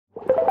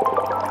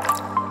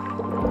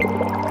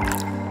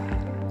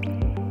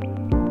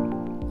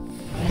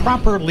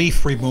Proper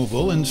leaf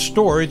removal and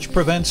storage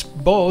prevents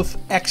both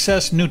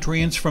excess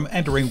nutrients from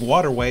entering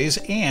waterways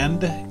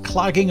and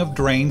clogging of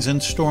drains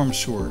and storm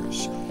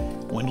sewers.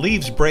 When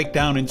leaves break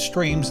down in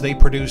streams, they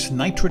produce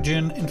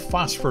nitrogen and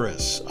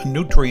phosphorus, a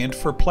nutrient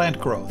for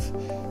plant growth.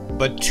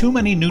 But too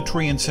many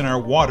nutrients in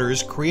our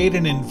waters create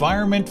an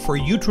environment for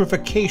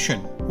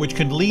eutrophication, which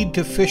can lead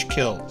to fish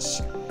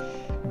kills.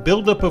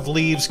 Buildup of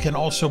leaves can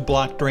also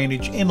block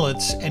drainage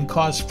inlets and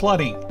cause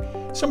flooding.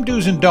 Some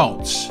do's and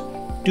don'ts.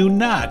 Do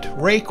not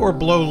rake or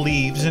blow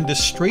leaves into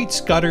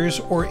streets, gutters,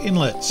 or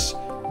inlets.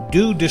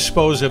 Do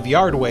dispose of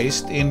yard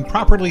waste in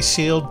properly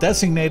sealed,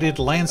 designated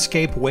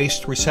landscape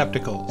waste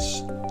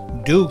receptacles.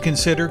 Do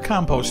consider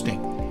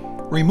composting.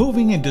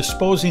 Removing and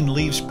disposing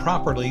leaves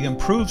properly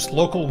improves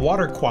local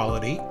water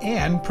quality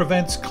and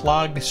prevents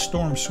clogged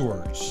storm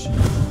sewers.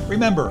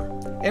 Remember,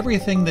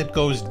 everything that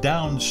goes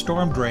down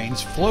storm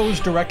drains flows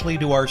directly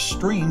to our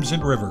streams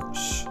and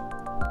rivers.